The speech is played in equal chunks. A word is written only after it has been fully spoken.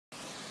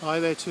Hi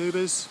there,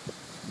 tubers.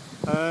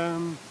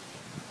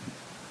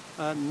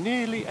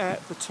 Nearly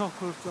at the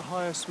top of the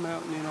highest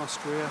mountain in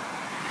Austria.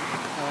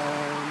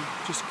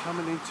 Just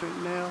coming into it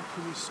now.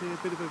 Can you see a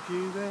bit of a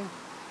view there?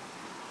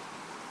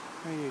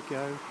 There you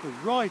go. The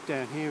ride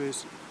down here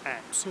is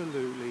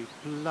absolutely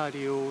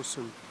bloody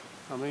awesome.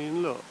 I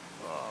mean, look.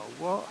 Oh,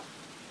 what?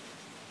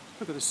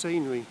 Look at the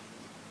scenery.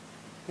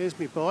 Here's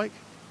my bike.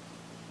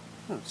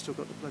 Oh, I've still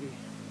got the bloody...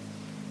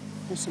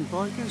 There's some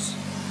bikers.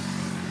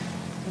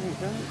 There you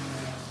go.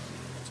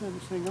 Turn the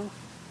thing off.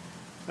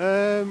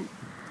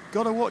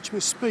 Gotta watch my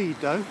speed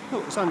though.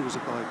 Look, there's hundreds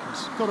of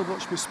bikers. Gotta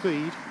watch my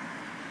speed.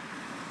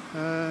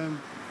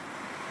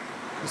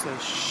 Because they're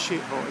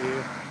shit hot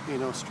here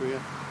in Austria.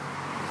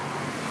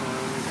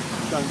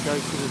 Don't go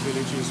through the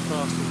village as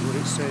fast as what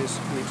it says,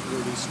 and it's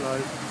really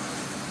slow.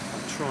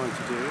 I'm trying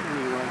to do it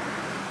anyway,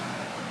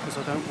 because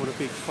I don't want a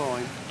big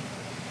fine.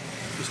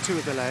 Because two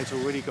of the lads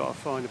already got a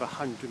fine of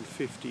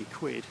 150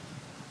 quid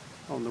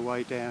on the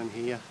way down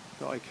here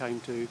that I came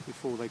to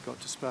before they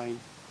got to Spain.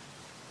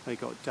 They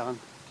got done.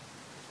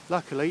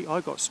 Luckily I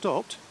got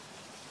stopped,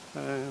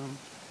 and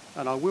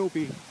I will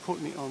be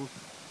putting it on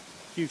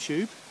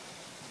YouTube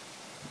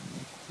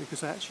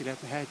because I actually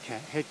had my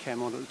head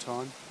cam on at the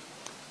time.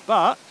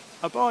 But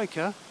a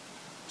biker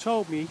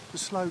told me to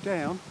slow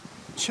down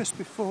just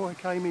before I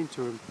came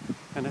into him,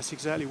 and that's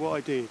exactly what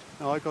I did.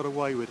 And I got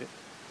away with it.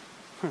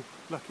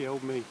 Lucky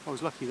old me. I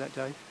was lucky that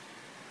day.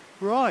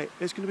 Right,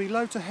 there's going to be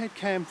loads of head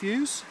cam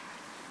views.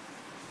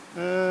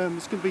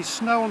 There's going to be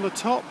snow on the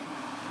top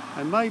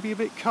and maybe a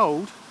bit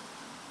cold.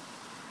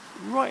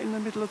 Right in the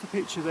middle of the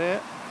picture there,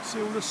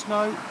 see all the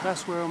snow?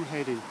 That's where I'm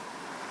heading.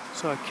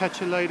 So I'll catch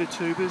you later,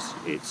 tubers.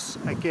 It's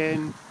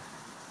again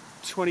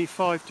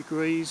 25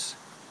 degrees.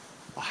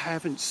 I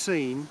haven't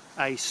seen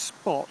a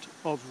spot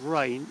of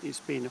rain. It's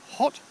been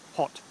hot,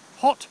 hot,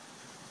 hot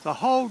the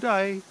whole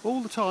day,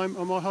 all the time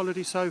on my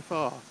holiday so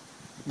far.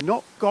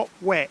 Not got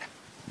wet.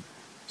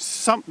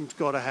 Something's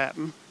got to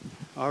happen.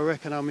 I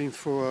reckon I'm in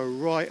for a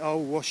right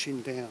old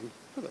washing down.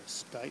 Look at the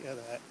state of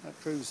that. That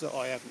proves that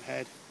I haven't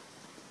had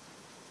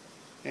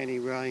any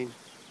rain.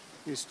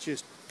 It's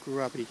just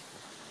grubby.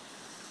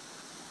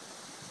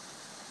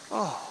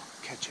 Oh,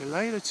 catch you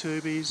later,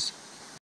 tubies.